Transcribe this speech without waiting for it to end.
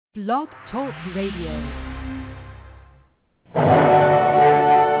Blog Talk Radio.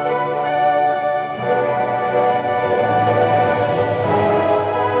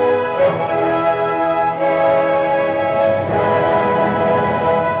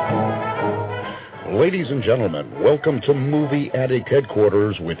 Ladies and gentlemen, welcome to Movie Addict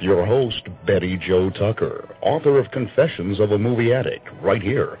Headquarters with your host, Betty Jo Tucker, author of Confessions of a Movie Addict, right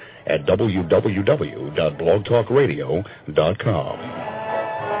here at www.blogtalkradio.com.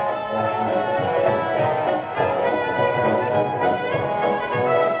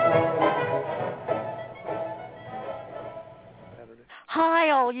 Hi,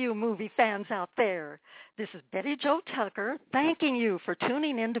 all you movie fans out there. This is Betty Jo Tucker thanking you for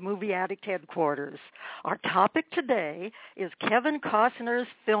tuning in to Movie Addict Headquarters. Our topic today is Kevin Costner's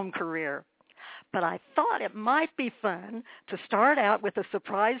film career. But I thought it might be fun to start out with a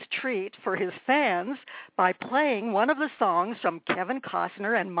surprise treat for his fans by playing one of the songs from Kevin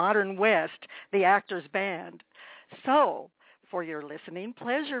Costner and Modern West, the Actors Band. So, for your listening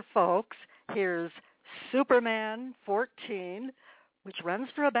pleasure, folks, here's Superman 14, which runs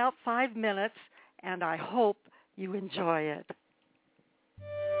for about 5 minutes, and I hope you enjoy it.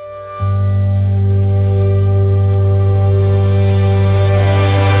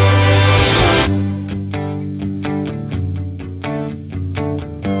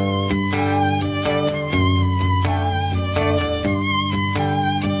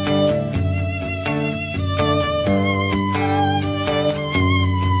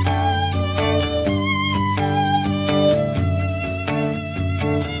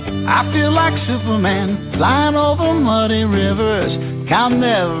 I feel like Superman, flying over muddy rivers, counting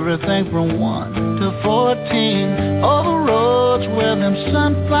everything from 1 to 14. Over roads where them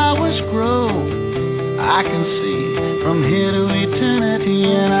sunflowers grow, I can see from here to eternity,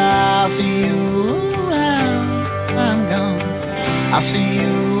 and I'll see you around. I'm gone. I'll see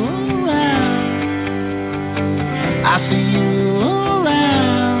you around. I'll see you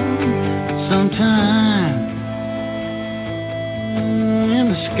around sometime in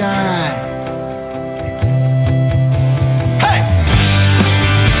the sky. Hey!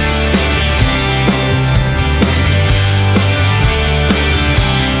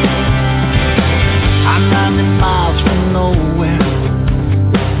 I'm 90 miles from nowhere,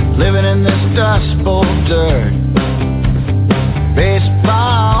 living in this dust bowl dirt.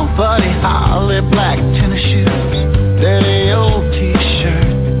 Baseball, Buddy Holly, black tennis shoes, dirty old t-shirt.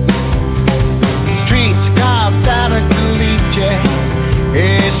 Streets carved out of caliche.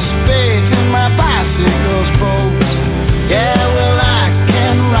 It's space in my bicycle's boats. Yeah, well, I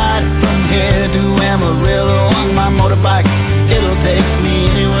can ride from here to Amarillo on my motorbike. It'll take me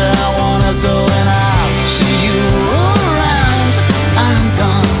anywhere I wanna go, and I'll see you around. I'm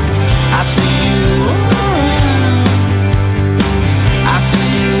gone. I'll see you around. I'll see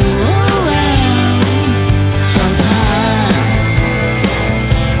you around sometime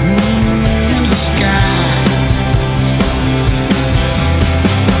in the sky.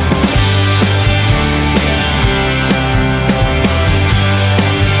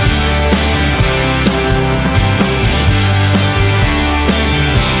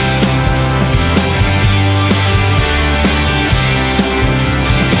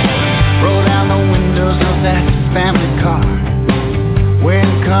 Family car,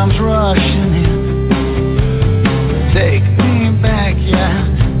 wind comes rushing in. Take me back, yeah,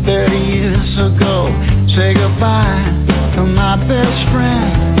 30 years ago. Say goodbye to my best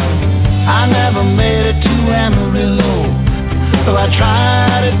friend. I never made it to Amarillo, though I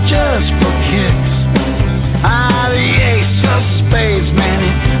tried it just for kicks. The ace of spades, man,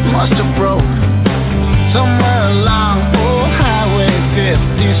 it must have broke somewhere along old Highway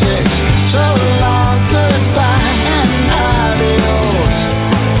 56. So long, goodbye, and adios.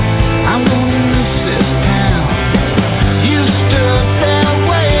 I'm gonna miss this town. You stood there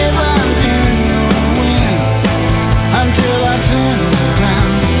waving in the wind until I turned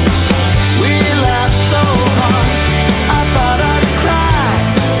around. We laughed so hard, I thought I'd cry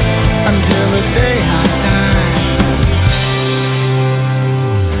until the day I died.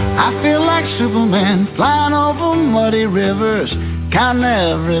 I feel like Superman, flying over muddy rivers, counting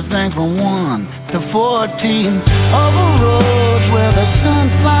everything from 1 to 14. Over roads where the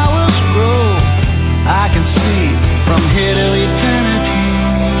sunflowers grow, I can see from here to eternity.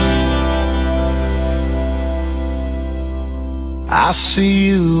 I'll see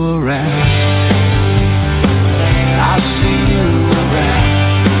you around. I'll see you around.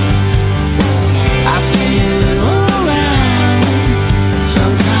 I'll see you around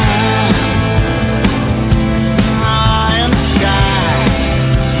sometime in the sky.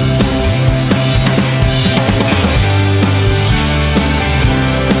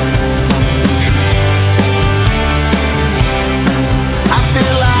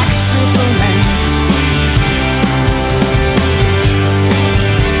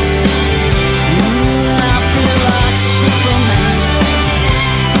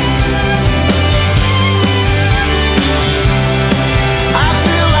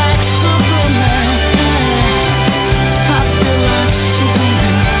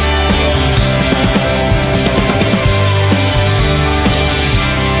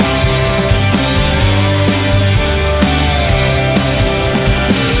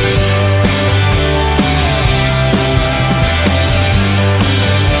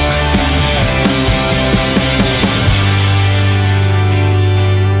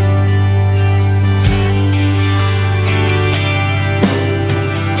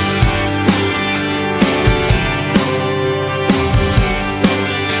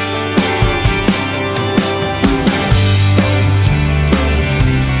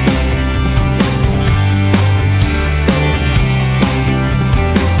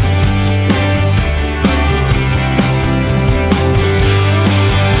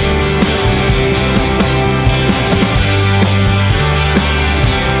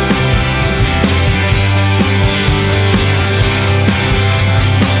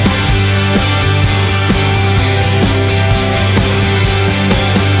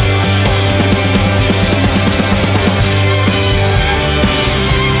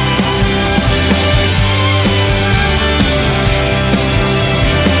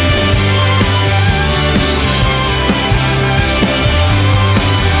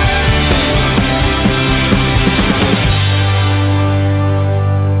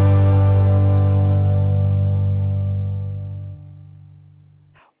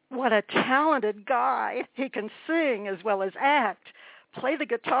 talented guy. He can sing as well as act, play the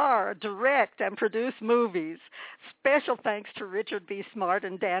guitar, direct, and produce movies. Special thanks to Richard B. Smart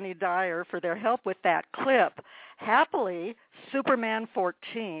and Danny Dyer for their help with that clip. Happily, Superman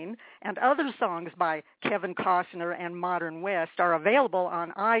 14 and other songs by Kevin Costner and Modern West are available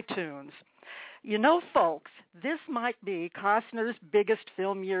on iTunes. You know, folks, this might be Costner's biggest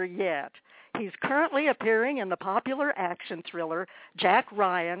film year yet. He's currently appearing in the popular action thriller Jack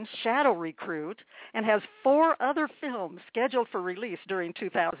Ryan's Shadow Recruit and has 4 other films scheduled for release during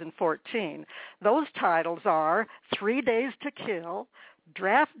 2014. Those titles are 3 Days to Kill,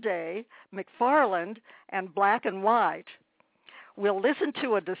 Draft Day, McFarland, and Black and White. We'll listen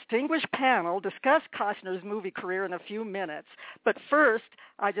to a distinguished panel discuss Costner's movie career in a few minutes. But first,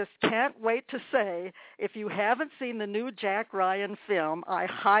 I just can't wait to say, if you haven't seen the new Jack Ryan film, I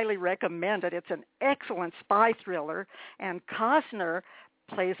highly recommend it. It's an excellent spy thriller, and Costner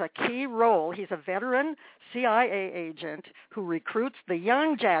plays a key role. He's a veteran CIA agent who recruits the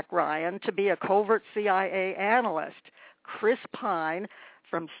young Jack Ryan to be a covert CIA analyst. Chris Pine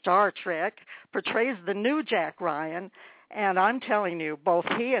from Star Trek portrays the new Jack Ryan, and I'm telling you, both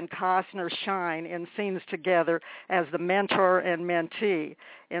he and Costner shine in scenes together as the mentor and mentee.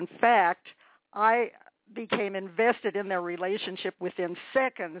 In fact, I became invested in their relationship within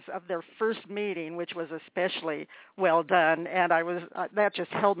seconds of their first meeting, which was especially well done, and that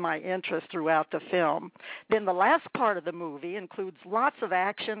just held my interest throughout the film. Then the last part of the movie includes lots of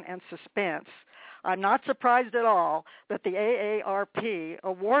action and suspense. I'm not surprised at all that the AARP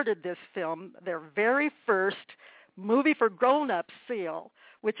awarded this film their very first Movie for Grown-Ups seal,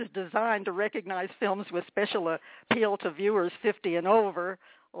 which is designed to recognize films with special appeal to viewers 50 and over,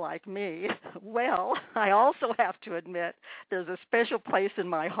 like me. Well, I also have to admit there's a special place in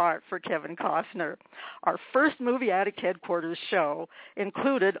my heart for Kevin Costner. Our first Movie Addict Headquarters show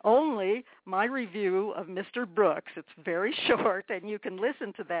included only my review of Mr. Brooks. It's very short, and you can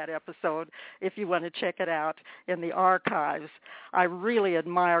listen to that episode if you want to check it out in the archives. I really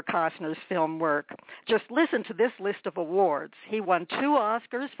admire Costner's film work. Just listen to this list of awards. He won 2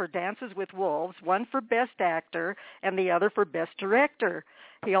 Oscars for Dances with Wolves, one for Best Actor and the other for Best Director.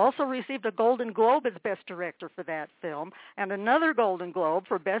 He also received a Golden Globe as Best Director for that film and another Golden Globe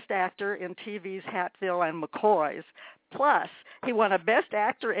for Best Actor in TV's Hatfields and McCoys. Plus, he won a Best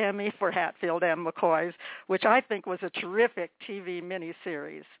Actor Emmy for Hatfield and McCoys, which I think was a terrific TV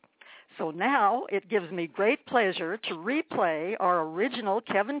miniseries. So now it gives me great pleasure to replay our original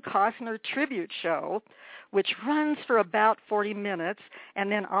Kevin Costner tribute show, which runs for about 40 minutes,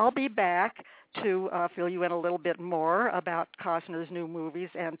 and then I'll be back to fill you in a little bit more about Costner's new movies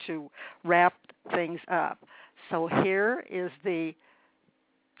and to wrap things up. So here is the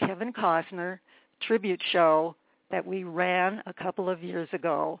Kevin Costner tribute show that we ran a couple of years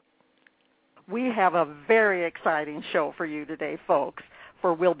ago. We have a very exciting show for you today, folks,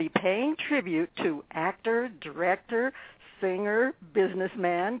 for we'll be paying tribute to actor, director, singer,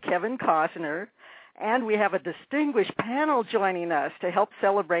 businessman Kevin Costner, and we have a distinguished panel joining us to help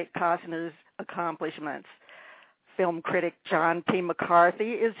celebrate Costner's accomplishments. Film critic John P.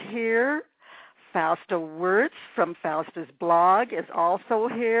 McCarthy is here. Fausta Wertz from Fausta's blog is also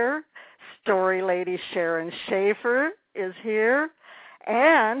here. Story lady Sharon Schafer is here.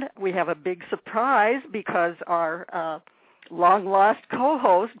 And we have a big surprise because our long-lost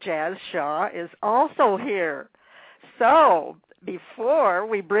co-host Jazz Shaw is also here. So before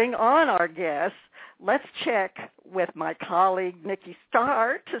we bring on our guests, let's check with my colleague, Nikki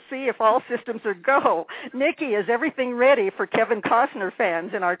Starr, to see if all systems are go. Nikki, is everything ready for Kevin Costner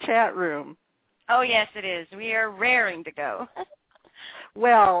fans in our chat room? Oh, yes, it is. We are raring to go.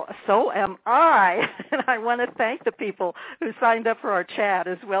 Well, so am I, and I want to thank the people who signed up for our chat,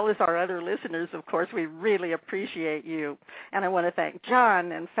 as well as our other listeners, of course. We really appreciate you. And I want to thank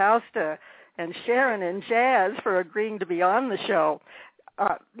John and Fausta and Sharon and Jazz for agreeing to be on the show.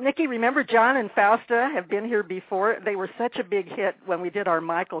 Nikki, remember John and Fausta have been here before. They were such a big hit when we did our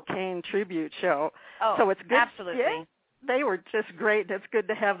Michael Caine tribute show. Oh, so it's good. Absolutely. Yeah, they were just great. It's good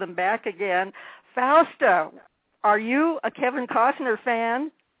to have them back again. Fausta, are you a Kevin Costner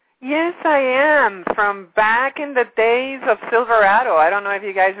fan? Yes, I am, from back in the days of Silverado. I don't know if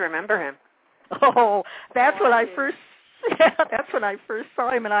you guys remember him. Oh, that's when I first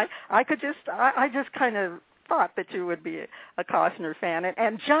saw him, and I just kind of thought that you would be a Costner fan.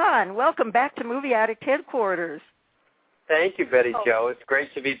 And John, welcome back to Movie Addict Headquarters. Thank you, Betty Jo. It's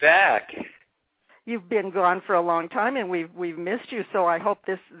great to be back. You've been gone for a long time, and we've missed you. So I hope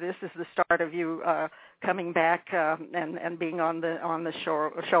this is the start of you coming back and being on the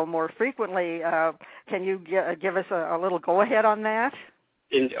show more frequently. Can you give us a little go ahead on that?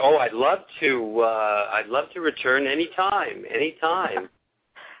 I'd love to. I'd love to return anytime.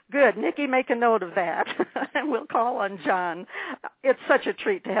 Good. Nikki, make a note of that. And we'll call on John. It's such a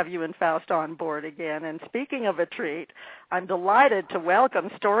treat to have you and Fausta on board again. And speaking of a treat, I'm delighted to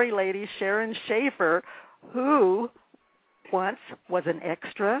welcome story lady Sharon Schafer, who once was an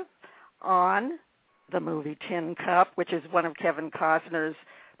extra on the movie Tin Cup, which is one of Kevin Costner's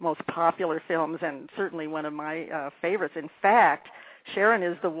most popular films and certainly one of my favorites. In fact, Sharon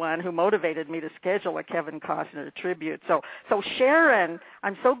is the one who motivated me to schedule a Kevin Costner tribute. So Sharon,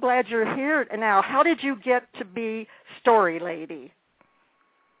 I'm so glad you're here. Now, how did you get to be story lady?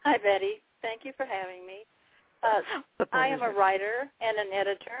 Hi, Betty. Thank you for having me. I am a writer and an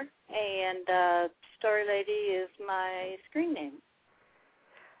editor, and story lady is my screen name.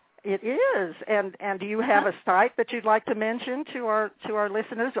 It is, and do you have a site that you'd like to mention to our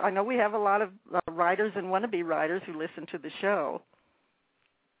listeners? I know we have a lot of writers and wannabe writers who listen to the show.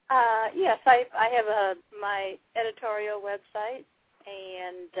 Yes, I have my editorial website,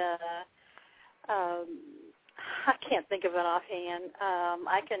 and I can't think of it offhand.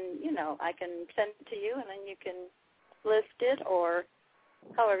 I can send it to you, and then you can list it, or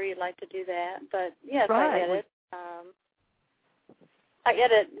however you'd like to do that. But yes, right. I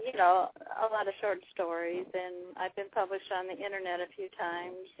edit, a lot of short stories, and I've been published on the internet a few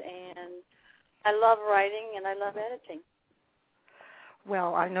times, and I love writing and I love editing.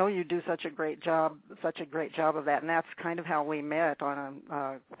 Well, I know you do such a great job of that, and that's kind of how we met on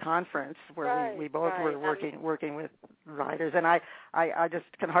a conference where we both were working with writers, and I just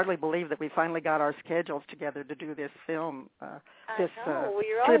can hardly believe that we finally got our schedules together to do this film. You're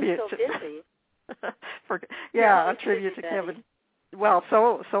tribute always so busy. A tribute to Kevin. Well,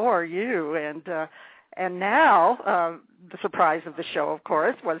 so are you, and now the surprise of the show, of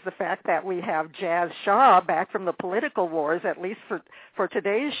course, was the fact that we have Jazz Shaw back from the political wars, at least for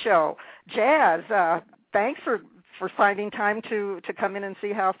today's show. Jazz, thanks for finding time to come in and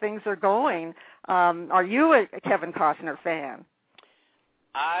see how things are going. Are you a Kevin Costner fan?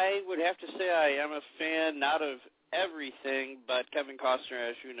 I would have to say I am a fan, not of everything, but Kevin Costner,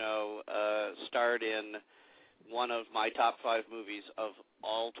 as you know, starred in one of my top 5 movies of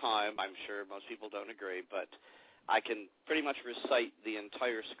all time. I'm sure most people don't agree, but I can pretty much recite the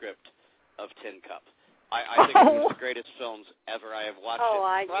entire script of Tin Cup. I think it's one of the greatest films ever. I have watched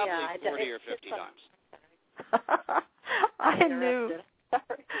it probably 40 or 50 times. I knew.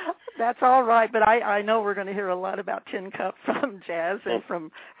 That's all right, but I know we're going to hear a lot about Tin Cup from Jazz and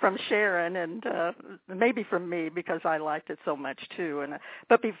from Sharon, and maybe from me because I liked it so much too.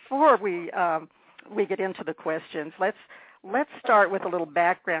 But before we get into the questions, let's start with a little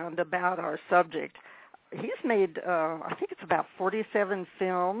background about our subject. He's made, I think it's about 47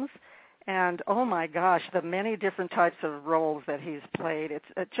 films, and oh my gosh, the many different types of roles that he's played. It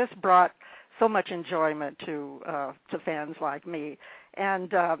just brought so much enjoyment to fans like me.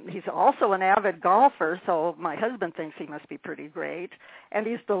 And he's also an avid golfer, so my husband thinks he must be pretty great. And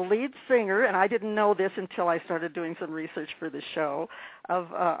he's the lead singer, and I didn't know this until I started doing some research for the show,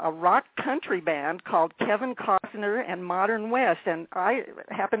 of a rock country band called Kevin Costner and Modern West. And I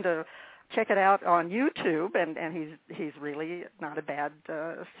happened to check it out on YouTube, and he's really not a bad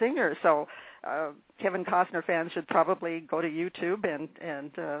singer. So Kevin Costner fans should probably go to YouTube and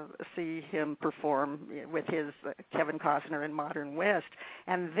see him perform with his Kevin Costner and Modern West.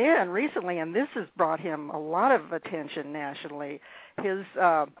 And then recently, and this has brought him a lot of attention nationally, his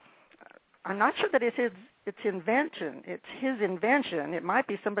I'm not sure that it's invention. It's his invention. It might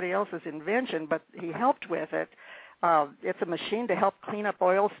be somebody else's invention, but he helped with it. It's a machine to help clean up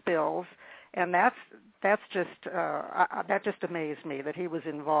oil spills, and that just amazed me that he was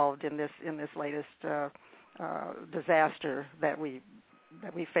involved in this latest disaster that we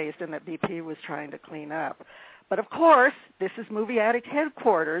faced and that BP was trying to clean up. But of course, this is Movie Addict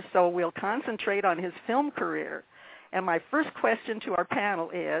headquarters, so we'll concentrate on his film career. And my first question to our panel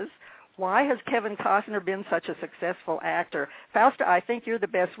is, why has Kevin Costner been such a successful actor? Fausta, I think you're the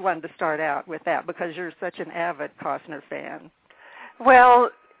best one to start out with that because you're such an avid Costner fan.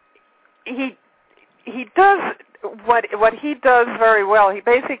 Well, he does what he does very well. He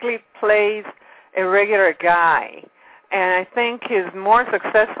basically plays a regular guy, and I think his more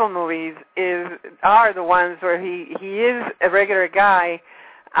successful movies are the ones where he is a regular guy,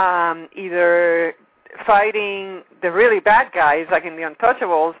 either fighting the really bad guys like in The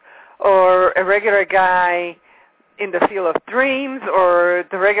Untouchables, or a regular guy in The Field of Dreams, or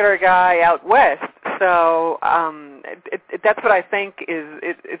the regular guy out west. So that's what I think is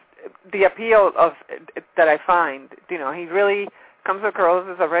the appeal of that I find. You know, he really comes across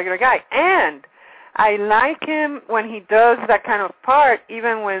as a regular guy. And I like him when he does that kind of part,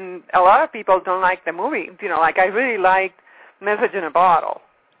 even when a lot of people don't like the movie. You know, like I really liked Message in a Bottle.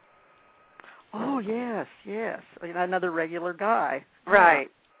 Oh, yes. Another regular guy.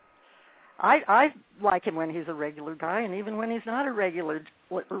 Right. I like him when he's a regular guy, and even when he's not a regular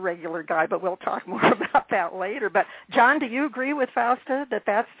guy. But we'll talk more about that later. But John, do you agree with Fausta that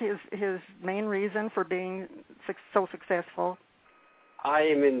that's his main reason for being so successful? I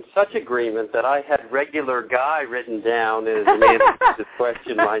am in such agreement that I had regular guy written down as an answer to this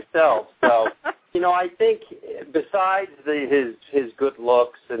question myself. So, you know, I think besides his good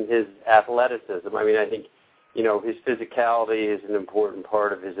looks and his athleticism, I mean, I think, you know, his physicality is an important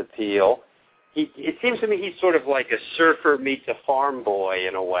part of his appeal. It seems to me he's sort of like a surfer meets a farm boy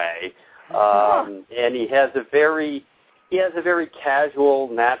in a way, and he has a very casual,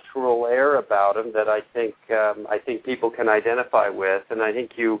 natural air about him that I think people can identify with, and I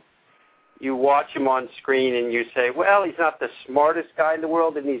think you watch him on screen and you say, well, he's not the smartest guy in the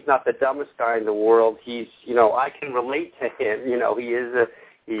world and he's not the dumbest guy in the world. He's, you know, I can relate to him. You know, he is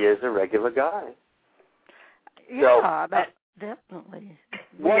a regular guy. Yeah, so, definitely.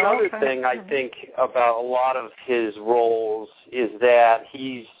 One other thing I think about a lot of his roles is that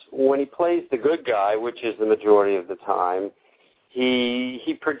when he plays the good guy, which is the majority of the time,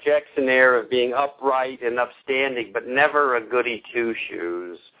 he projects an air of being upright and upstanding, but never a goody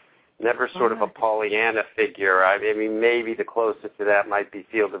two-shoes, never sort of a Pollyanna figure. I mean, maybe the closest to that might be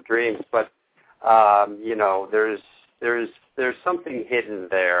Field of Dreams, but you know, there's something hidden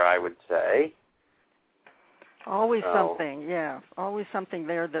there, I would say. Always something, yeah. Always something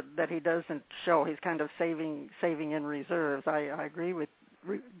there that he doesn't show. He's kind of saving in reserves. I agree with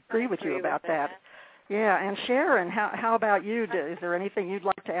you about that. Yeah, and Sharon, how about you? Is there anything you'd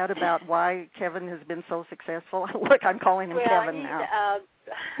like to add about why Kevin has been so successful? Look, I'm calling him Kevin now.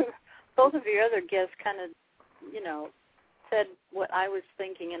 Both of your other guests kind of, you know, said what I was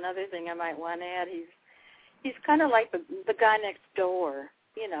thinking. Another thing I might want to add, he's kind of like the guy next door,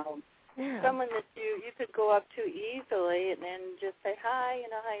 you know. Yeah. Someone that you could go up to easily and just say, hi, you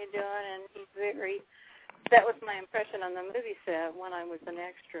know, how you doing? And that was my impression on the movie set when I was an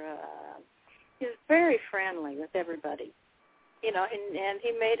extra. He was very friendly with everybody, you know, and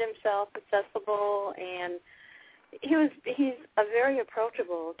he made himself accessible, and he's a very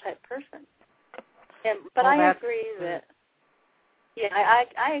approachable type person. But I agree that,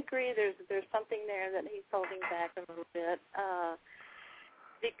 I agree there's something there that he's holding back a little bit.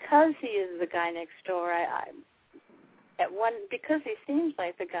 Because he is the guy next door, because he seems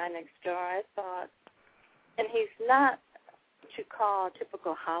like the guy next door, I thought, and he's not what you call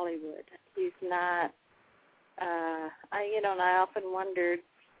typical Hollywood. He's not. And I often wondered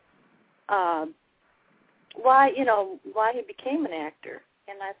why he became an actor,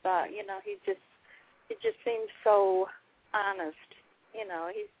 and I thought, you know, he just seems so honest. You know,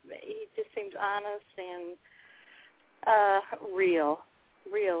 he just seems honest and real.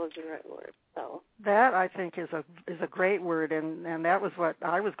 Real is the right word. So that, I think, is a great word, and that was what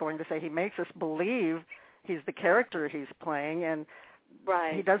I was going to say. He makes us believe he's the character he's playing, and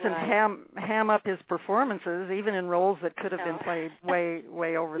he doesn't ham up his performances, even in roles that could have been played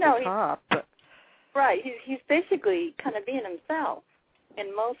way over the top. But. Right, he's basically kind of being himself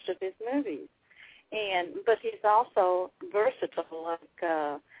in most of his movies, but he's also versatile,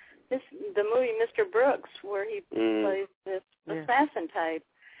 like. The movie Mr. Brooks, where he plays this assassin type.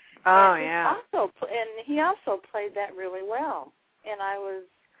 Oh, and he also played that really well. And I was,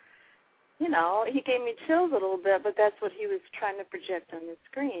 you know, he gave me chills a little bit, but that's what he was trying to project on the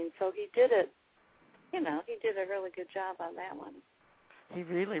screen. So he did it, you know, he did a really good job on that one. He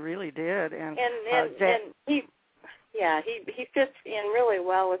really, really did. And he fits in really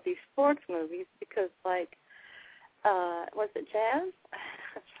well with these sports movies because, like, was it Jazz?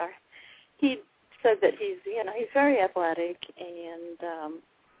 Sorry. He said that he's very athletic and,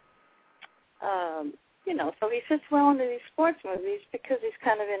 so he fits well into these sports movies because he's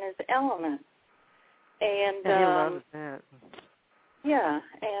kind of in his element. And he loves that. Yeah,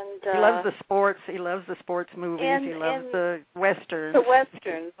 and he loves the sports. He loves the sports movies. He loves the westerns. The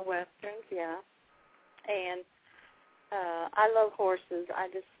westerns, yeah. And I love horses. I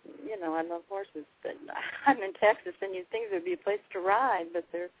love horses. But I'm in Texas, and you'd think there'd be a place to ride, but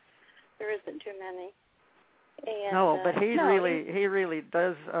there isn't too many. And, no, but he really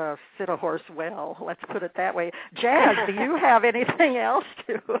does sit a horse well. Let's put it that way. Jazz, do you have anything else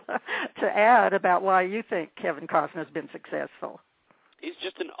to add about why you think Kevin Costner's been successful? He's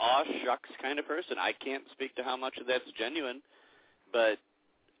just an aw shucks kind of person. I can't speak to how much of that's genuine, but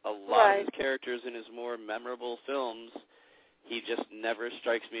a lot of his characters in his more memorable films, he just never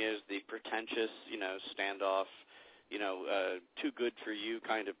strikes me as the pretentious, standoff, too good for you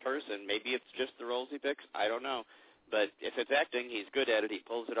kind of person. Maybe it's just the roles he picks. I don't know. But if it's acting, he's good at it. He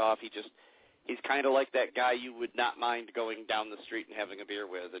pulls it off. He's kind of like that guy you would not mind going down the street and having a beer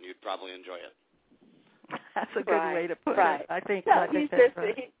with, and you'd probably enjoy it. That's a good way to put it. I think no, that's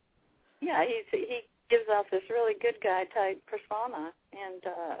right. He gives off this really good guy type persona, and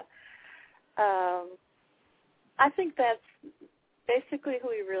I think that's basically who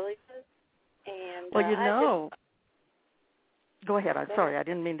he really is. And well, go ahead. I'm sorry, I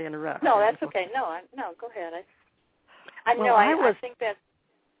didn't mean to interrupt. No, that's okay. No, go ahead. I think that.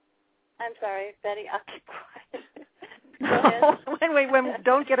 I'm sorry, Betty. I'll keep quiet. Go ahead. Wait,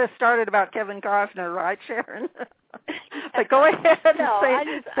 don't get us started about Kevin Costner, right, Sharon? But go ahead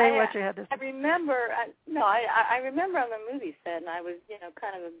and say what you had to say. I remember on the movie set, and I was,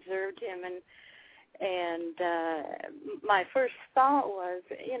 kind of observed him, and my first thought was,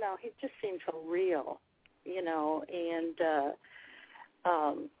 he just seemed so real, and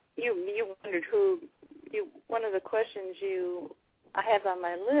you wondered one of the questions I have on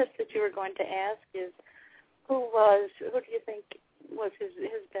my list that you were going to ask is, who do you think was his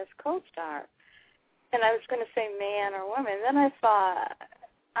best co-star? And I was going to say man or woman. Then I saw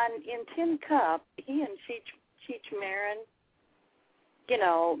in Tin Cup, he and Cheech Marin,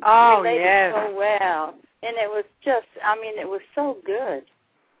 related so well. And it was just, it was so good.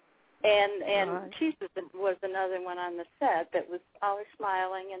 And Cheech was another one on the set that was always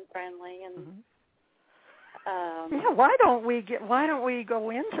smiling and friendly and. Why don't we go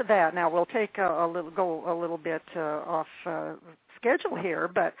into that now? We'll take a little bit off schedule here,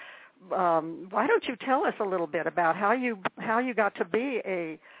 but why don't you tell us a little bit about how you got to be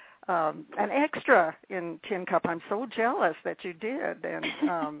an extra in Tin Cup? I'm so jealous that you did,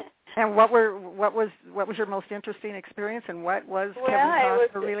 and what was your most interesting experience, and what was Kevin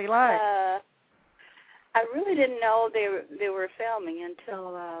Costner really like? I really didn't know they were filming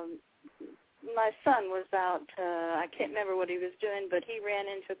until. My son was out, I can't remember what he was doing, but he ran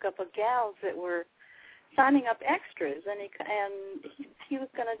into a couple of gals that were signing up extras, and he was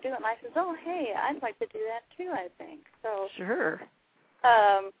going to do it. And I said, oh, hey, I'd like to do that too, I think. So sure.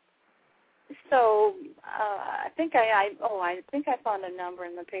 I think I found a number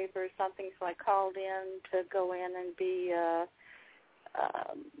in the paper or something, so I called in to go in and be,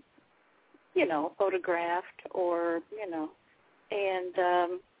 photographed or, and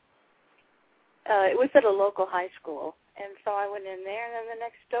it was at a local high school, and so I went in there, and then the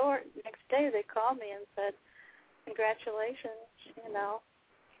next day they called me and said, congratulations,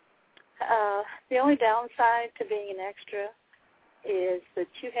 The only downside to being an extra is that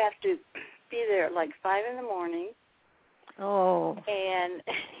you have to be there at like 5 in the morning. Oh. And,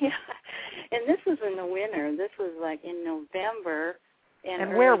 and this was in the winter. This was like in November.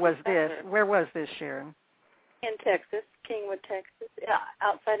 And where was this? Where was this, Sharon? In Texas, Kingwood, Texas,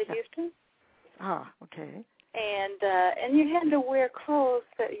 outside of Houston. Ah, okay. And you had to wear clothes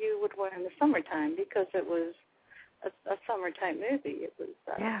that you would wear in the summertime because it was a summertime movie. It was,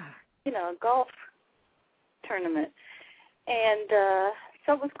 a golf tournament. And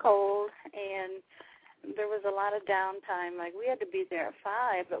so it was cold, and there was a lot of downtime. Like, we had to be there at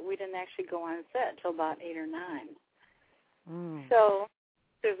 5, but we didn't actually go on set until about 8 or 9. Mm. So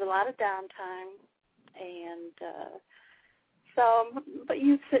there's a lot of downtime, and but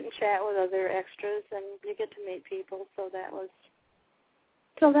you sit and chat with other extras, and you get to meet people. So that was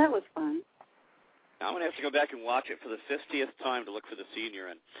fun. I'm going to have to go back and watch it for the 50th time to look for the scene you're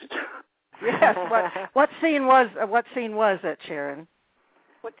in. Yes. What scene was it, Sharon?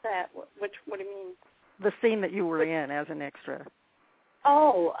 What's that? What do you mean? The scene that you were in as an extra.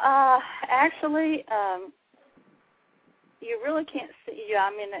 Oh, actually, you really can't see.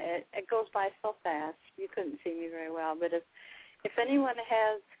 It goes by so fast. You couldn't see me very well. But if anyone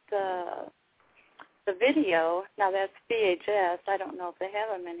has the video, now that's VHS. I don't know if they have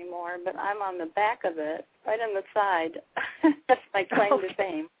them anymore, but I'm on the back of it, right on the side. That's my claim to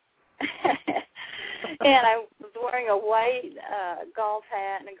fame. And I was wearing a white golf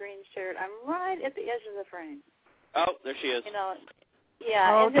hat and a green shirt. I'm right at the edge of the frame. Oh, there she is.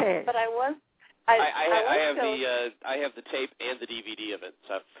 Yeah. Okay. But I was. I have the tape and the DVD of it.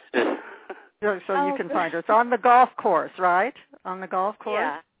 So you can find her. It's on the golf course, right? On the golf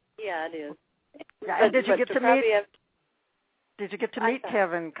course. Yeah, it is. Yeah. And did you get to meet? Did you get to meet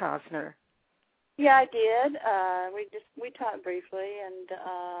Kevin Costner? Yeah, I did. We talked briefly, and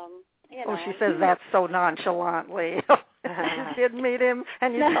Oh, she says that so nonchalantly. You did meet him,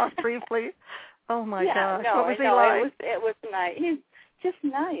 and you talked briefly. Oh my gosh, what was he like? It was nice. He's just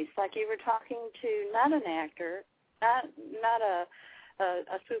nice, like you were talking to not an actor, not a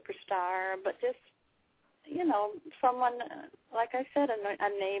superstar, but just, you know, someone, like I said, a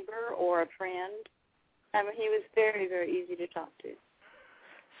neighbor or a friend. I mean, he was very, very easy to talk to.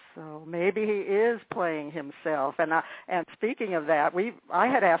 So maybe he is playing himself. And speaking of that, I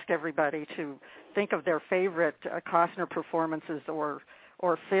had asked everybody to think of their favorite Costner performances or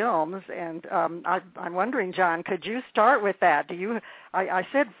films, and I'm wondering, John, could you start with that? I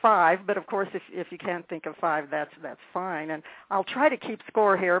said 5, but of course, if you can't think of 5, that's fine. And I'll try to keep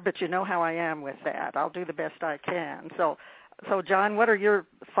score here, but you know how I am with that. I'll do the best I can. So John, what are your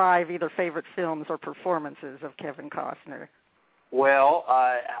 5 either favorite films or performances of Kevin Costner? Well,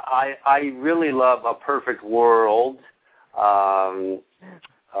 I really love A Perfect World, the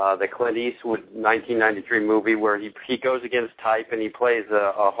Clint Eastwood 1993 movie where he goes against type and he plays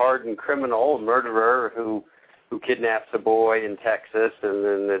a hardened criminal, a murderer who kidnaps a boy in Texas and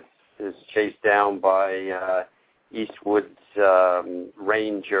then is chased down by Eastwood's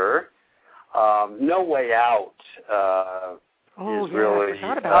ranger. No Way Out is really...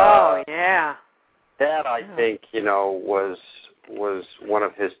 Oh, yeah. That, I think, you know, was one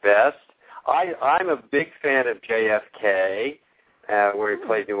of his best. I'm a big fan of JFK, where he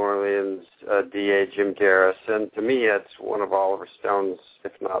played New Orleans DA Jim Garrison. To me, it's one of Oliver Stone's,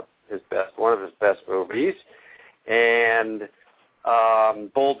 if not his best, one of his best movies. And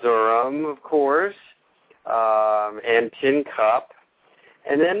Bull Durham, of course, and Tin Cup.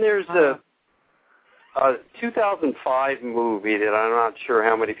 And then there's a 2005 movie that I'm not sure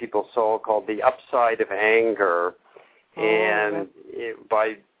how many people saw called The Upside of Anger, and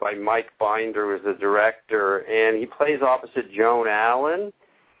by Mike Binder was the director, and he plays opposite Joan Allen,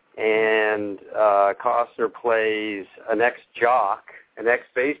 and Costner plays an ex-jock, an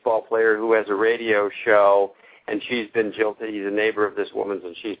ex-baseball player who has a radio show, and she's been jilted. He's a neighbor of this woman's,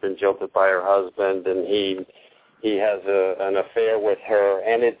 and she's been jilted by her husband, and he has an affair with her,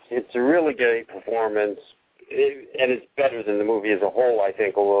 and it's a really great performance, and it's better than the movie as a whole, I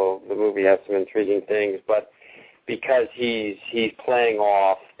think, although the movie has some intriguing things, but because he's playing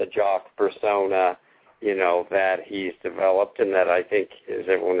off the jock persona, you know, that he's developed, and that I think, as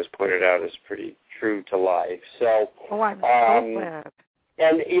everyone has pointed out, is pretty true to life. So, I'm so glad.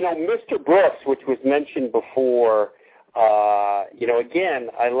 And, you know, Mr. Brooks, which was mentioned before, you know, again,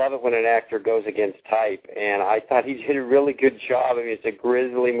 I love it when an actor goes against type, and I thought he did a really good job. I mean, it's a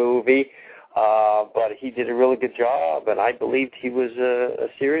grisly movie, but he did a really good job, and I believed he was a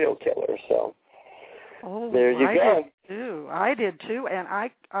serial killer, so there you go. I did too, and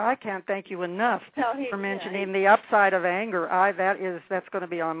I can't thank you enough for mentioning The Upside of Anger. That's going to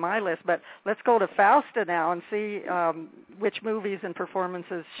be on my list. But let's go to Fausta now and see which movies and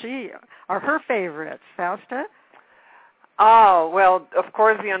performances are her favorites. Fausta? Oh, well, of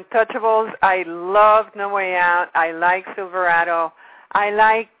course, The Untouchables. I love No Way Out. I like Silverado. I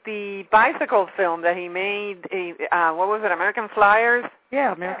like the bicycle film that he made. What was it, American Flyers?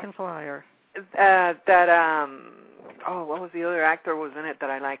 Yeah, American Flyer. What was the other actor was in it that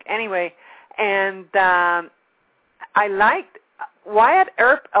I like? Anyway, and I liked Wyatt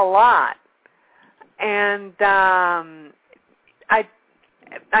Earp a lot. And I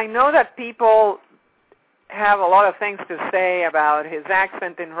know that people have a lot of things to say about his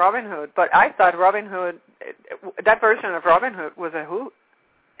accent in Robin Hood, but I thought Robin Hood, that version of Robin Hood was a hoot.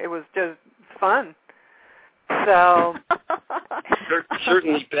 It was just fun. So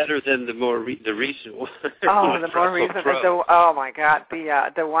certainly better than the recent one. Oh, the more recent. Oh my God,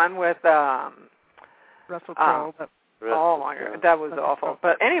 the one with Russell Crowe. Oh my God, that was awful.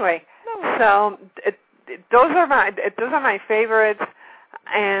 But anyway, so those are my favorites,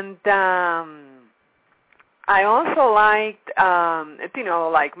 and I also liked you know,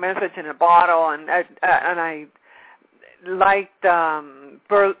 like Message in a Bottle, and I liked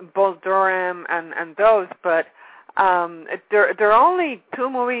Bull Durham and those, but there are only 2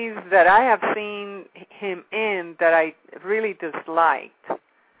 movies that I have seen him in that I really disliked.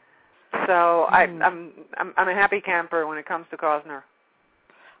 So I'm a happy camper when it comes to Costner.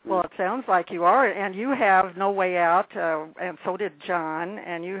 Well, it sounds like you are, and you have No Way Out, and so did John,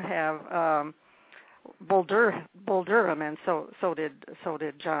 and you have Bull Durham, and so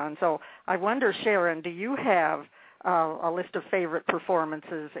did John. So I wonder, Sharon, do you have a list of favorite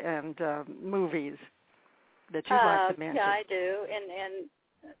performances and movies that you'd like to mention? Yeah, I do, and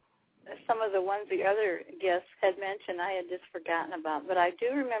some of the ones the other guests had mentioned I had just forgotten about, but I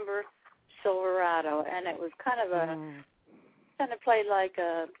do remember Silverado, and it was kind of played like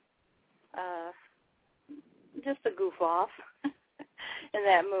just a goof off in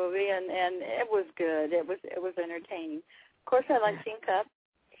that movie, and it was good. It was entertaining. Of course, I like Tin Cup,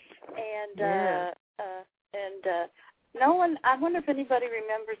 and And no one, I wonder if anybody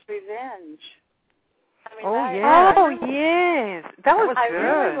remembers Revenge. I mean, yes, that was I good.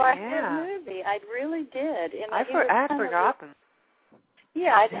 really liked that movie. I really did. And I had forgotten.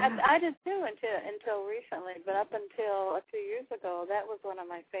 Yeah, I did too until recently, but up until a few years ago, that was one of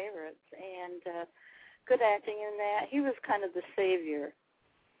my favorites. And good acting in that. He was kind of the savior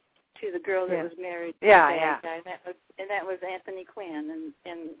to the girl that was married to the bad guy. And that was Anthony Quinn.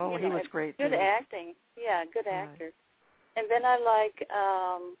 And he was great. Good acting. Yeah, good actor. And then I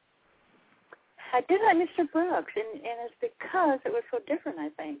did like Mr. Brooks, and it's because it was so different, I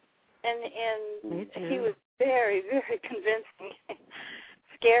think. And he was very, very convincing,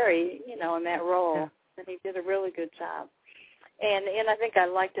 scary, in that role. Yeah. And he did a really good job. And I think I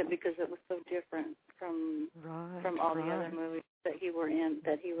liked it because it was so different from all the other movies that he was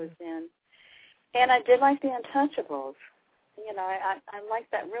in. And I did like The Untouchables. I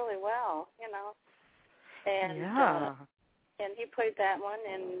liked that really well. And he played that one,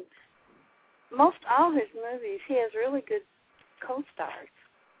 and most all his movies, he has really good co-stars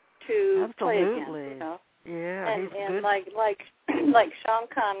to play against. Yeah, and he's good. like Sean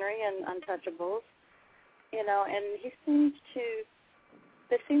Connery in Untouchables, and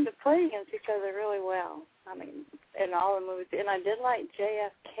they seem to play against each other really well. I mean, in all the movies, and I did like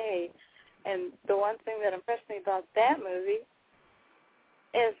JFK, and the one thing that impressed me about that movie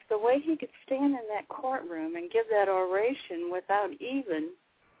is the way he could stand in that courtroom and give that oration without even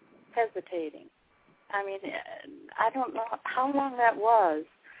hesitating. I mean, I don't know how long that was,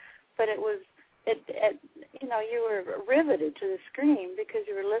 but it was, you were riveted to the screen because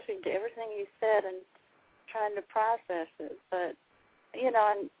you were listening to everything he said and trying to process it. But, and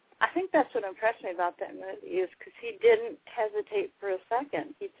I think that's what impressed me about that movie is because he didn't hesitate for a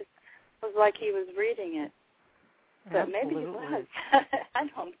second. He just was like he was reading it. But maybe he was. I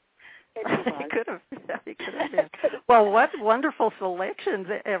don't. He could have. Yeah, he could have been. Well, what wonderful selections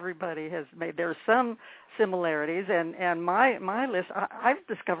everybody has made. There are some similarities, and my list. I've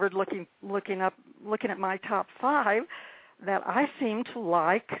discovered looking at my top 5 that I seem to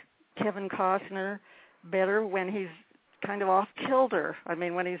like Kevin Costner better when he's kind of off kilter. I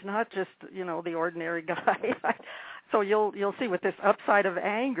mean, when he's not just the ordinary guy. So you'll see with this Upside of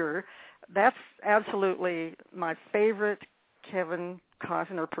Anger. That's absolutely my favorite Kevin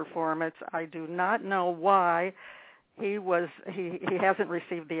Costner performance. I do not know why he hasn't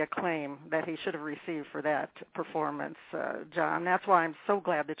received the acclaim that he should have received for that performance, John. That's why I'm so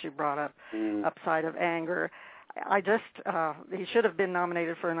glad that you brought up Upside of Anger. He should have been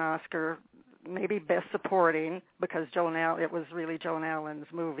nominated for an Oscar, maybe Best Supporting, because it was really Joan Allen's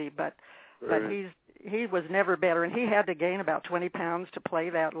movie, but he was never better, and he had to gain about 20 pounds to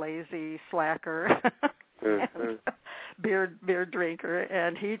play that lazy slacker, and beer drinker.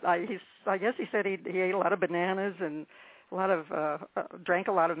 And I guess he said he ate a lot of bananas and drank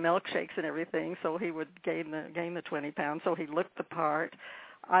a lot of milkshakes and everything, so he would gain the 20 pounds. So he looked the part.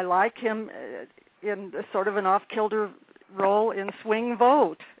 I like him in sort of an off-kilter role in Swing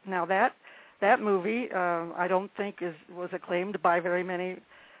Vote. Now that movie I don't think was acclaimed by very many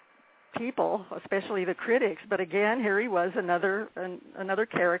people, especially the critics, but again, here he was, another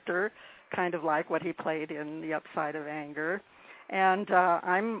character, kind of like what he played in The Upside of Anger. And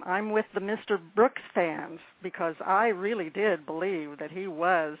I'm with the Mr. Brooks fans because I really did believe that he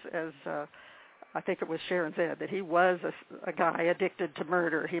was, as I think it was Sharon said, that he was a guy addicted to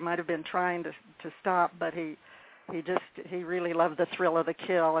murder. He might have been trying to stop, but he really loved the thrill of the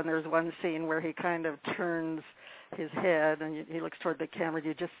kill. And there's one scene where he kind of turns his head and he looks toward the camera.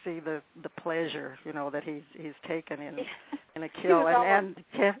 You just see the pleasure, that he's taken in a kill.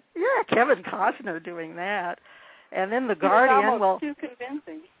 Kevin Costner doing that. And then The Guardian. He was almost too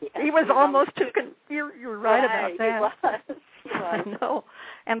convincing. He was almost too. You're right about that. He was. I know.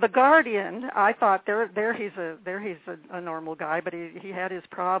 And The Guardian, I thought there he's a normal guy, but he had his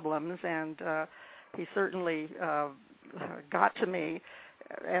problems, and he certainly got to me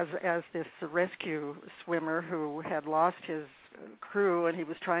as this rescue swimmer who had lost his crew, and he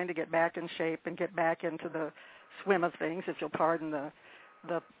was trying to get back in shape and get back into the swim of things, if you'll pardon the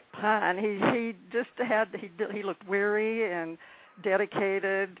pun. He looked weary and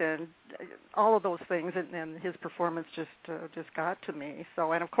dedicated and all of those things, and his performance just got to me.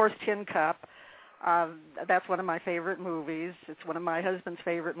 So, and of course, Tin Cup. That's one of my favorite movies. It's one of my husband's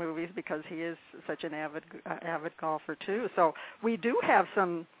favorite movies because he is such an avid golfer too. So we do have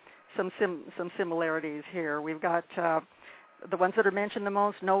some similarities here. We've got the ones that are mentioned the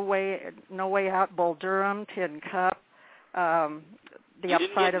most: No Way Out, Bull Durham, Tin Cup, The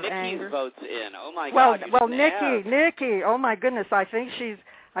Upside of Anger. Votes in. Oh my God! Well, Nikki. Oh my goodness! I think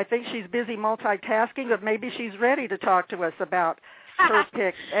I think she's busy multitasking, but maybe she's ready to talk to us about her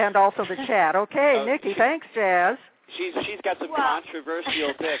picks and also the chat. Okay, Nikki, thanks, Jazz. She's got some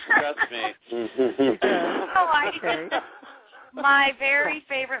controversial picks, trust me. Okay. My very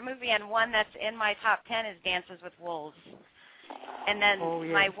favorite movie and one that's in my top 10 is Dances with Wolves. And then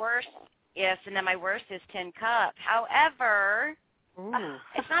my worst, and then my worst is Tin Cup. However,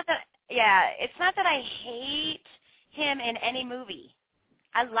 it's not that I hate him in any movie.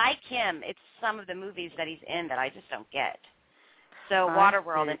 I like him. It's some of the movies that he's in that I just don't get. So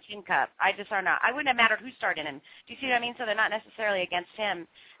Waterworld and Tin Cup, I wouldn't have mattered who starred in him. Do you see what I mean? So they're not necessarily against him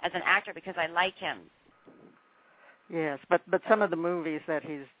as an actor because I like him. Yes, but some of the movies that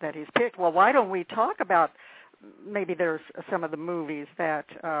he's picked. Well, why don't we talk about maybe there's some of the movies that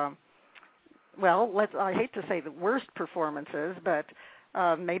I hate to say the worst performances, but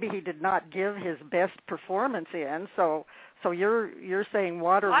maybe he did not give his best performance in. So you're saying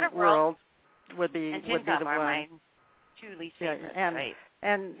Waterworld would be the one. My two least favorites, right?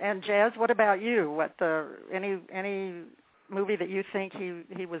 And Jazz, what about you? What any movie that you think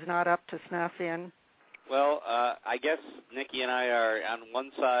he was not up to snuff in? Well, I guess Nikki and I are on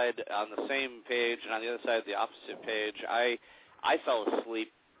one side on the same page, and on the other side the opposite page. I fell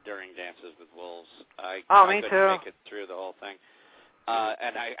asleep during Dances with Wolves. I me couldn't too. make it through the whole thing.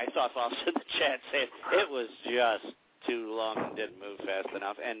 And I saw Fausta in the chat saying it was just too long and didn't move fast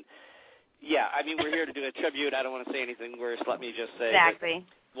enough. And yeah, I mean, we're here to do a tribute. I don't want to say anything worse. Let me just say that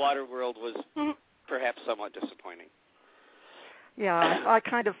Waterworld was perhaps somewhat disappointing. Yeah, I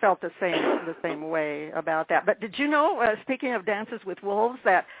kind of felt the same way about that. But did you know, speaking of Dances with Wolves,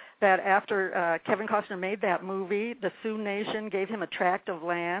 that after Kevin Costner made that movie, the Sioux Nation gave him a tract of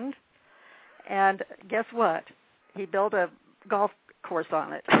land, and guess what? He built a golf course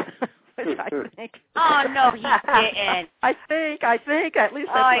on it. I think. Oh no, he didn't. I think at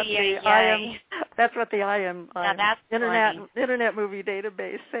least that's what the IM Internet Movie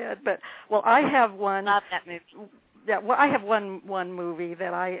Database said. But I have one. Love that movie. Yeah, well, I have one movie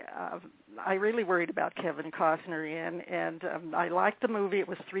that I really worried about Kevin Costner in, and I liked the movie. It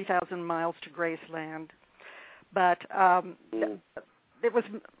was 3,000 Miles to Graceland, but it was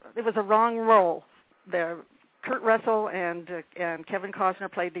a wrong role. There, Kurt Russell and Kevin Costner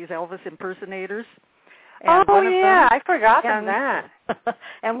played these Elvis impersonators. And I forgot that.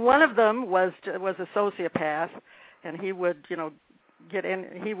 And one of them was a sociopath, and he would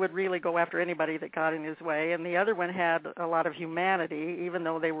he would really go after anybody that got in his way, and the other one had a lot of humanity, even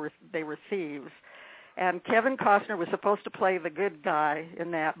though they were thieves. And Kevin Costner was supposed to play the good guy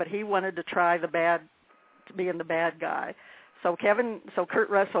in that, but he wanted to try being the bad guy. So Kurt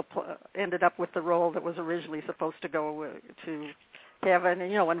Russell ended up with the role that was originally supposed to go to Kevin,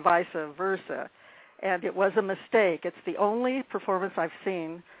 and vice versa. And it was a mistake. It's the only performance I've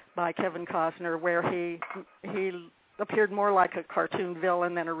seen by Kevin Costner where he appeared more like a cartoon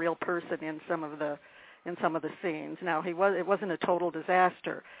villain than a real person in some of the scenes. Now it wasn't a total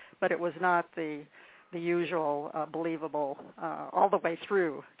disaster, but it was not the usual believable all the way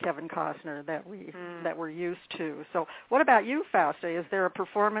through Kevin Costner that we're used to. So what about you, Fausta? Is there a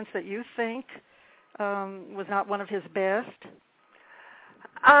performance that you think was not one of his best?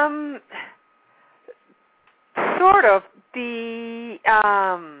 Sort of.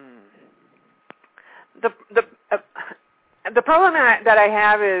 The problem that I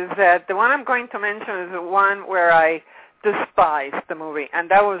have is that the one I'm going to mention is the one where I despised the movie, and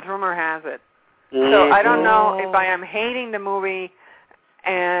that was Rumor Has It. So I don't know if I am hating the movie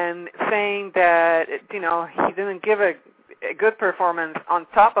and saying that he didn't give a good performance on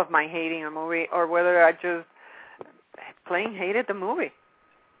top of my hating a movie, or whether I just plain hated the movie.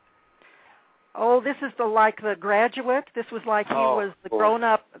 Oh, this is like The Graduate. This was like he was the grown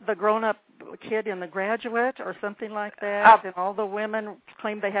up kid in The Graduate, or something like that. And all the women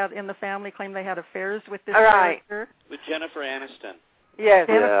in the family claimed they had affairs with this character. With Jennifer Aniston. Yes.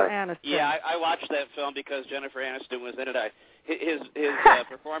 Jennifer Aniston. Yeah, I watched that film because Jennifer Aniston was in it. His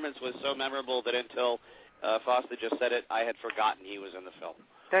performance was so memorable that until Fausta just said it, I had forgotten he was in the film.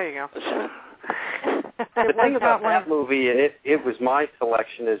 There you go. The thing about that movie, it was my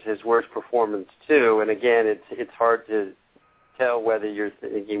selection as his worst performance too. And again, it's hard to tell whether you're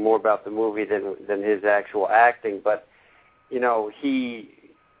thinking more about the movie than his actual acting. But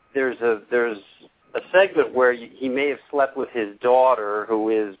there's a segment where he may have slept with his daughter, who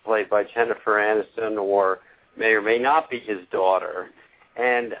is played by Jennifer Aniston, or may not be his daughter.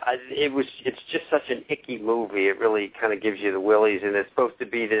 And it's just such an icky movie. It really kind of gives you the willies, and it's supposed to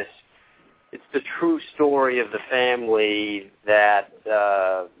be this. It's the true story of the family that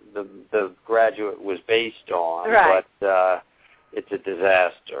the Graduate was based on. Right. But it's a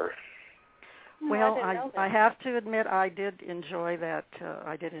disaster. Well, I have to admit I did enjoy that.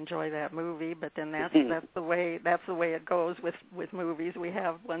 I did enjoy that movie, but then that's the way it goes with movies. We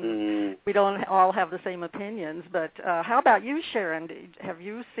have one. We don't all have the same opinions. But how about you, Sharon? Have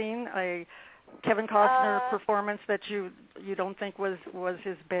you seen a Kevin Costner performance that you don't think was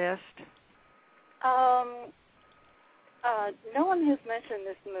his best? No one has mentioned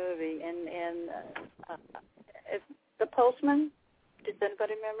this movie, and it's The Postman. Does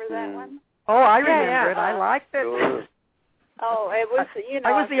anybody remember that one? Oh, I remember it. I liked it. Sure. Oh, it was,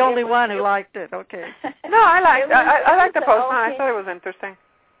 I was the only one who liked it. Okay. No, I liked The Postman. I thought it was interesting.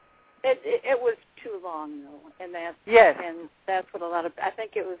 It was too long though, and that's what a lot of. I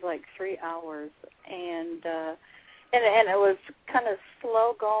think it was like 3 hours, and it was kind of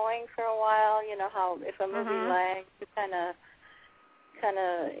slow going for a while. You know how if a movie lags, you kind of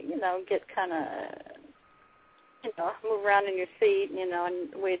get move around in your seat, and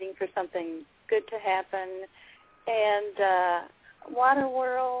waiting for something good to happen. And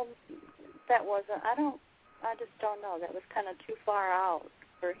Waterworld, that wasn't. I just don't know. That was kind of too far out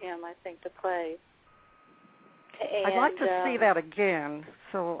for him, I think, to play. And, I'd like to see that again,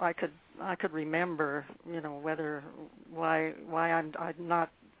 so I could remember, why I'm not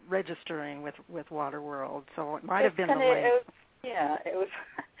registering with Waterworld. So it might have been the length. It was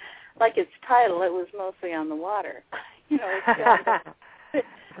like its title. It was mostly on the water.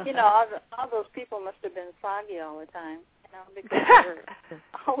 All those people must have been foggy all the time, because they were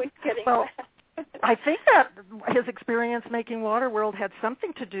always getting wet. I think that his experience making Waterworld had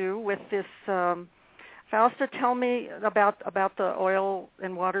something to do with this. Fausta, tell me about the oil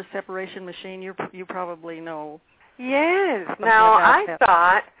and water separation machine. You probably know. Yes. Now, I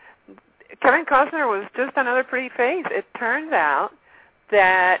thought Kevin Costner was just another pretty face. It turns out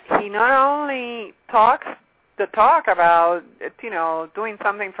that he not only talks the talk about, doing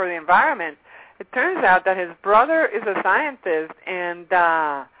something for the environment, it turns out that his brother is a scientist, and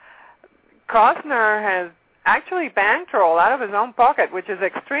Costner has actually bankroll out of his own pocket, which is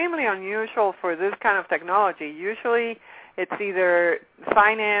extremely unusual for this kind of technology. Usually it's either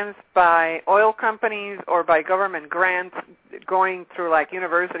financed by oil companies or by government grants going through like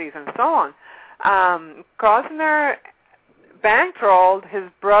universities and so on. Costner bankrolled his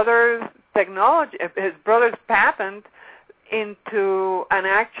brother's technology, his brother's patent into an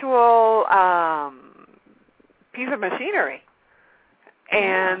actual piece of machinery.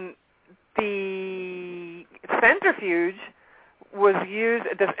 And the centrifuge was used,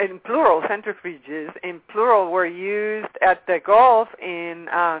 in plural, centrifuges in plural were used at the Gulf in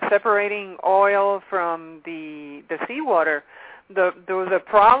separating oil from the seawater. There was a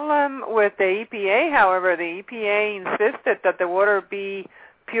problem with the EPA, however. The EPA insisted that the water be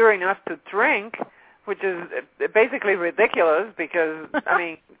pure enough to drink, which is basically ridiculous because, I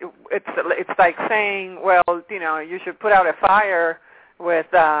mean, it's like saying, well, you should put out a fire with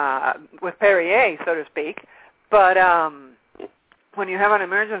Perrier, so to speak. But when you have an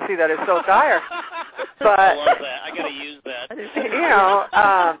emergency that is so dire. But I love that. I got to use that.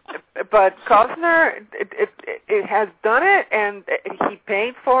 But Costner, it has done it, and he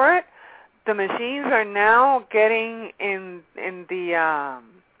paid for it. The machines are now getting in the.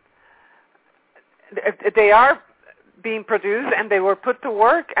 They are being produced, and they were put to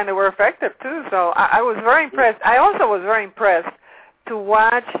work, and they were effective too. So I was very impressed. I also was very impressed to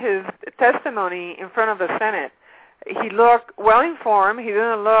watch his testimony in front of the Senate. He looked well-informed. He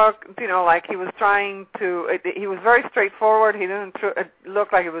didn't look, like he was trying to, he was very straightforward. He didn't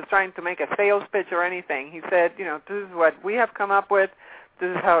look like he was trying to make a sales pitch or anything. He said, this is what we have come up with.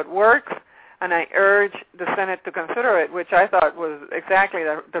 This is how it works. And I urge the Senate to consider it, which I thought was exactly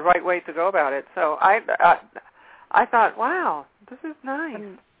the right way to go about it. So I thought, wow, this is nice.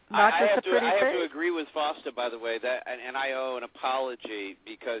 I have to agree with Fausta, by the way, that and I owe an apology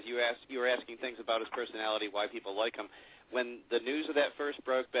because you were asking things about his personality, why people like him. When the news of that first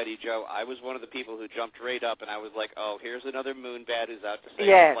broke, Betty Jo, I was one of the people who jumped right up, and I was like, oh, here's another moonbat who's out to save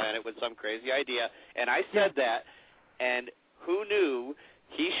the planet with some crazy idea. And I said that, and who knew?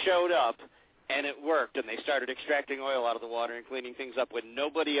 He showed up, and it worked, and they started extracting oil out of the water and cleaning things up when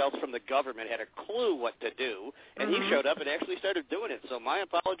nobody else from the government had a clue what to do, and he showed up and actually started doing it. So my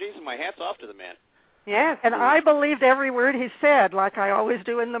apologies and my hat's off to the man. Yes, and I believed every word he said, like I always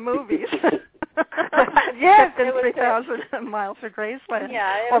do in the movies. Yes, in 3,000 Miles to Graceland.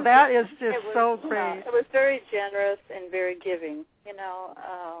 Yeah, that is just so great. It was very generous and very giving,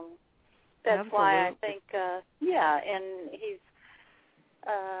 That's why I think, and he's,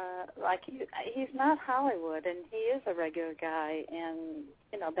 he's not Hollywood, and he is a regular guy, and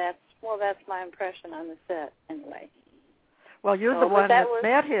that's my impression on the set anyway. Well, you're the one that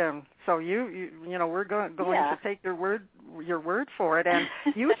met him, so you we're going to take your word for it. And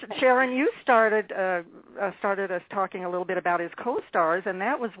you, Sharon, you started us talking a little bit about his co-stars, and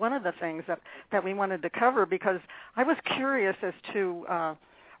that was one of the things that we wanted to cover, because I was curious as to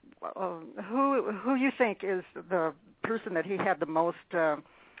who you think is the person that he had the most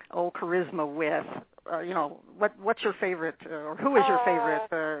charisma with. What's your favorite, or who is your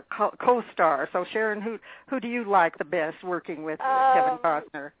favorite co-star? So, Sharon, who do you like the best working with Kevin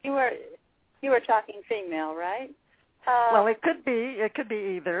Costner? You were talking female, right? Well, it could be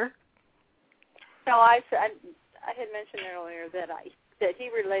either. No, I had mentioned earlier that he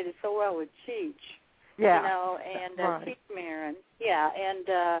related so well with Cheech. Yeah. And Cheech Marin. Yeah,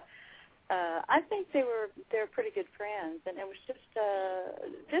 and I think they're pretty good friends, and it was just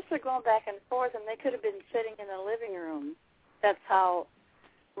they're going back and forth, and they could have been sitting in the living room. That's how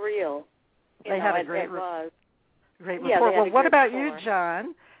real they had a great was. Great rapport. Well, what about you,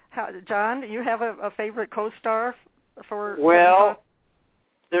 John? John, do you have a favorite co-star for? Well,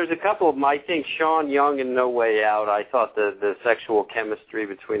 there's a couple of them. I think Sean Young in No Way Out. I thought the sexual chemistry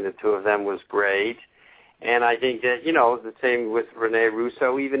between the two of them was great. And I think that, the same with Rene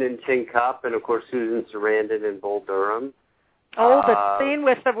Russo, even in Tin Cup, and, of course, Susan Sarandon in Bull Durham. Oh, the scene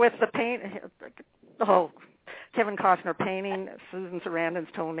with the paint. Oh, Kevin Costner painting Susan Sarandon's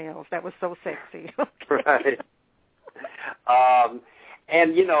toenails. That was so sexy. Right.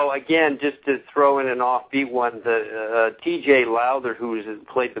 And, again, just to throw in an offbeat one, the T.J. Lowther, who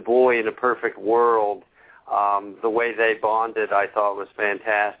played the boy in A Perfect World, the way they bonded, I thought, was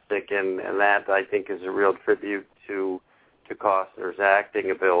fantastic, and that, I think, is a real tribute to Costner's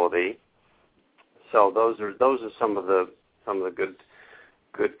acting ability. So those are some of the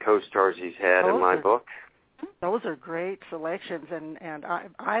good co-stars he's had in my book. Those are great selections, and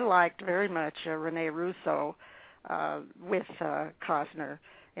I liked very much Rene Russo with Costner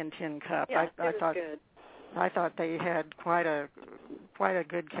in Tin Cup. Yeah, I thought good. I thought they had quite a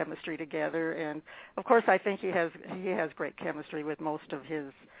good chemistry together, and of course I think he has great chemistry with most of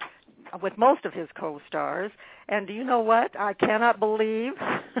his co-stars. And do you know what? I cannot believe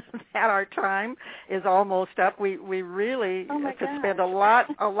that our time is almost up. We really could spend a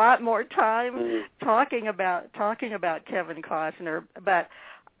lot more time talking about Kevin Costner, but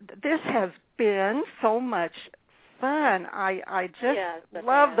this has been so much fun. I just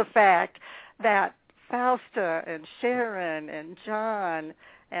love the fact that Fausta and Sharon and John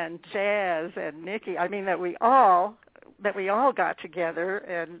and Jazz and Nikki, that we all got together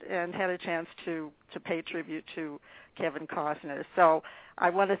and had a chance to pay tribute to Kevin Costner. So I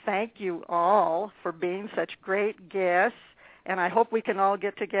want to thank you all for being such great guests, and I hope we can all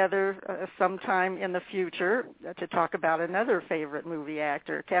get together sometime in the future to talk about another favorite movie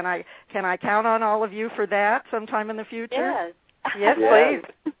actor. Can I count on all of you for that sometime in the future? Yes. Yes,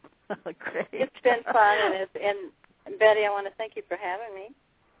 please. Great. It's been fun, and Betty, I want to thank you for having me.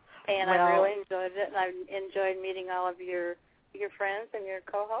 And I really enjoyed it, and I enjoyed meeting all of your friends and your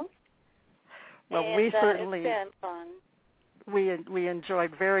co-hosts. Well, and, we certainly it's been fun. We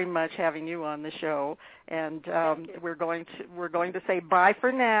enjoyed very much having you on the show, and we're going to say bye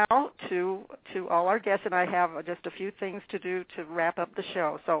for now to all our guests, and I have just a few things to do to wrap up the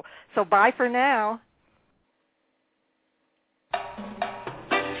show. So bye for now.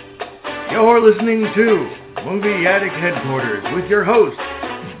 You're listening to Movie Addict Headquarters with your host,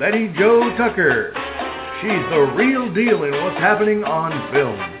 Betty Jo Tucker. She's the real deal in what's happening on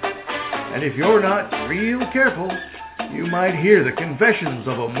film. And if you're not real careful, you might hear the confessions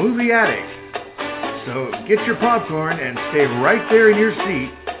of a movie addict. So get your popcorn and stay right there in your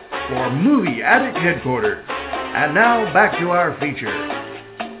seat for Movie Addict Headquarters. And now back to our feature.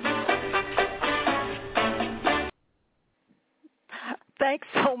 Thanks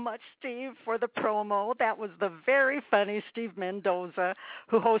so much, Steve, for the promo. That was the very funny Steve Mendoza,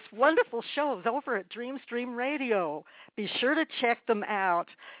 who hosts wonderful shows over at Dreamstream Radio. Be sure to check them out.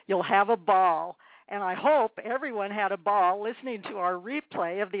 You'll have a ball. And I hope everyone had a ball listening to our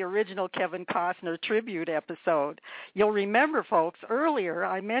replay of the original Kevin Costner tribute episode. You'll remember, folks, earlier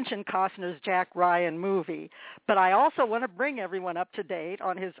I mentioned Costner's Jack Ryan movie, but I also want to bring everyone up to date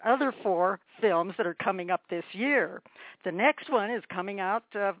on his other 4 films that are coming up this year. The next one is coming out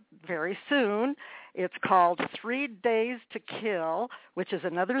very soon. It's called 3 Days to Kill, which is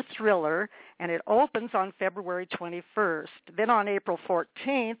another thriller, and it opens on February 21st. Then on April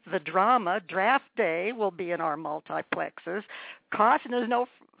 14th, the drama Draft Day will be in our multiplexes. Costner is no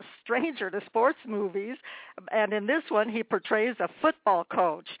stranger to sports movies, and in this one he portrays a football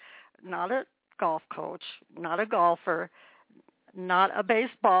coach, not a golf coach, not a golfer, not a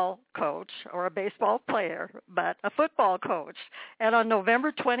baseball coach or a baseball player, but a football coach. And on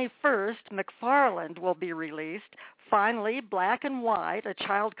November 21st, McFarland will be released. Finally, Black and White, a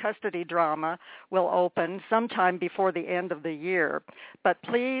child custody drama, will open sometime before the end of the year. But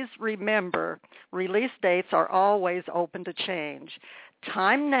please remember, release dates are always open to change.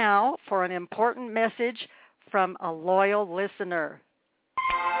 Time now for an important message from a loyal listener.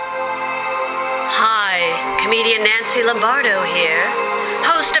 Hi, comedian Nancy Lombardo here,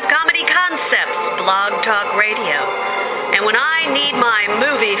 host of Comedy Concepts, Blog Talk Radio. And when I need my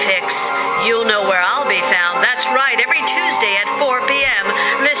movie fix, you'll know where I'll be found. That's right, every Tuesday at 4 p.m.,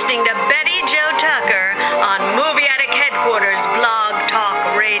 listening to Betty Jo Tucker on Movie Attic Headquarters, Blog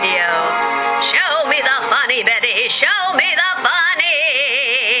Talk Radio. Show me the funny, Betty. Show me the funny.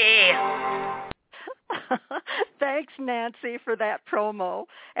 Thanks, Nancy, for that promo.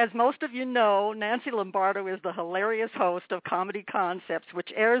 As most of you know, Nancy Lombardo is the hilarious host of Comedy Concepts,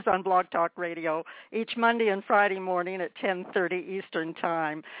 which airs on Blog Talk Radio each Monday and Friday morning at 10:30 Eastern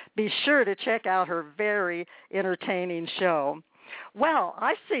Time. Be sure to check out her very entertaining show. Well,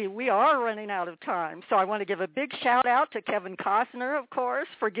 I see we are running out of time, so I want to give a big shout-out to Kevin Costner, of course,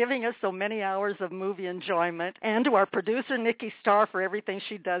 for giving us so many hours of movie enjoyment, and to our producer, Nikki Starr, for everything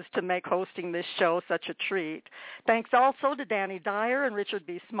she does to make hosting this show such a treat. Thanks also to Danny Dyer and Richard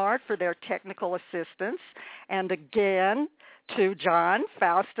B. Smart for their technical assistance, and again to John,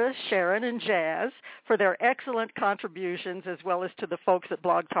 Fausta, Sharon, and Jazz for their excellent contributions, as well as to the folks at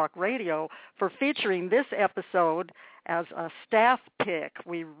Blog Talk Radio for featuring this episode as a staff pick.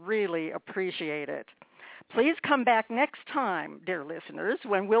 We really appreciate it. Please come back next time, dear listeners,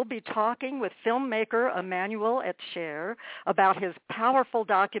 when we'll be talking with filmmaker Emmanuel Etcher about his powerful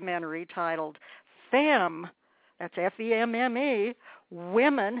documentary titled Femme, that's F-E-M-M-E,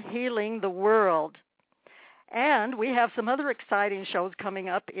 Women Healing the World. And we have some other exciting shows coming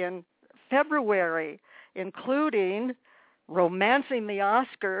up in February, including Romancing the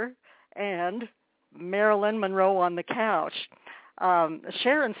Oscar and Marilyn Monroe on the Couch.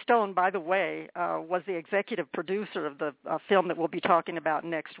 Sharon Stone, by the way, was the executive producer of the film that we'll be talking about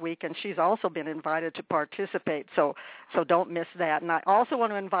next week, and she's also been invited to participate, so don't miss that. And I also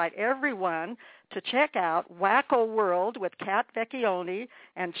want to invite everyone to check out Wacko World with Kat Vecchione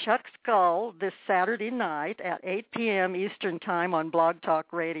and Chuck Skull this Saturday night at 8 p.m. Eastern Time on Blog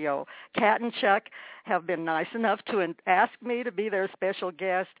Talk Radio. Kat and Chuck have been nice enough to ask me to be their special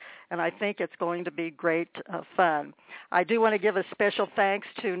guest, and I think it's going to be great fun. I do want to give a special thanks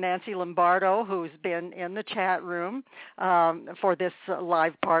to Nancy Lombardo, who's been in the chat room for this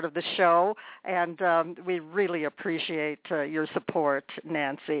live part of the show, and we really appreciate your support,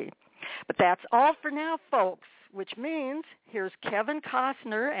 Nancy. But that's all for now, folks, which means here's Kevin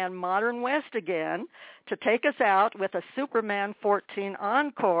Costner and Modern West again to take us out with a Superman 14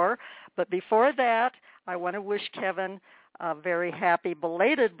 encore. But before that, I want to wish Kevin a very happy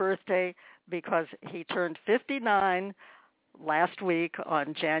belated birthday because he turned 59 last week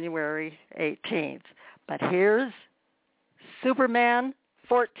on January 18th. But here's Superman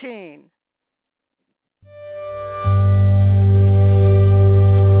 14.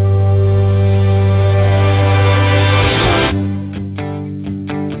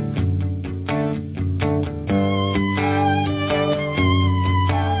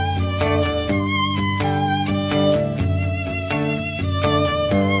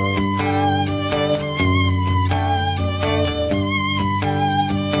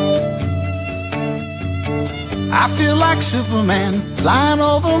 I feel like Superman, flying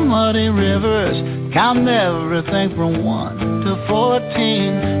over muddy rivers, counting everything from 1 to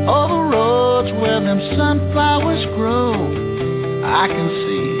 14. Over roads where them sunflowers grow, I can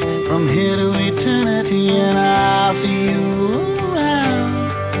see from here to eternity, and I'll see you around.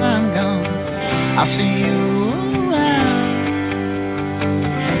 I'm gone. I'll see you around.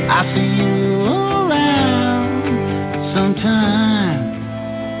 I'll see you around sometime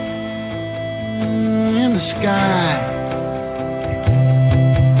in the sky.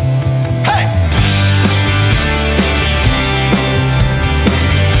 Hey!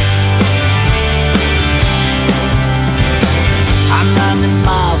 I'm 90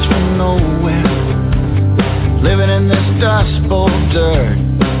 miles from nowhere, living in this dust bowl dirt.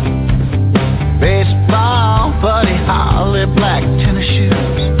 Baseball, Buddy Holly, black tennis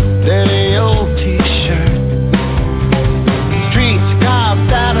shoes, dirty old t-shirt. Streets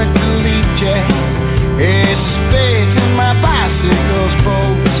carved out of caliche, it's space.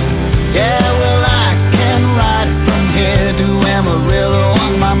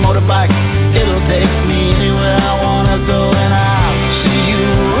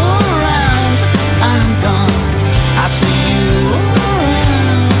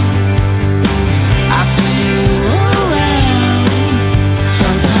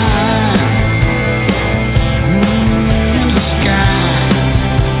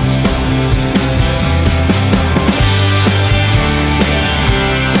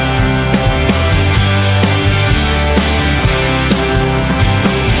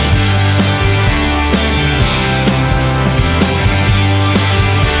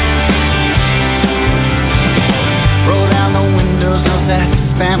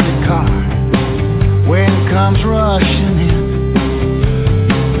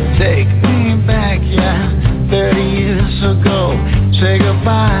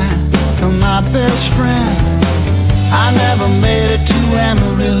 best friend. I never made it to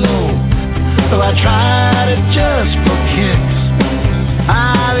Amarillo, though I tried it just for kicks.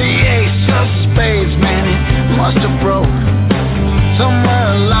 The ace of spades, man, he must have broke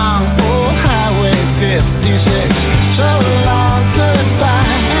somewhere along old Highway 56. So long,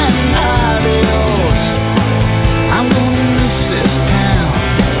 goodbye, and adios. I'm gonna miss this town.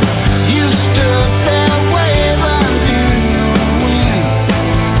 You stood there waving in the wind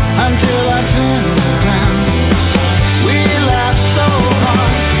until I turned around. We laughed so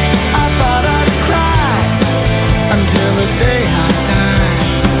hard, I thought I'd cry until the day I died.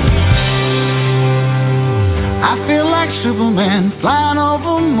 I feel like Superman flying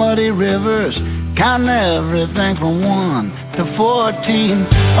over muddy rivers, counting everything from 1 to 14,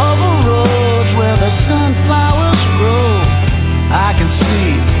 over roads where the sunflowers grow. I can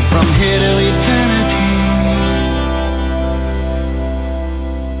see from here to eternity.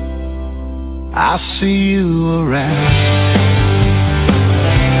 I'll see you around.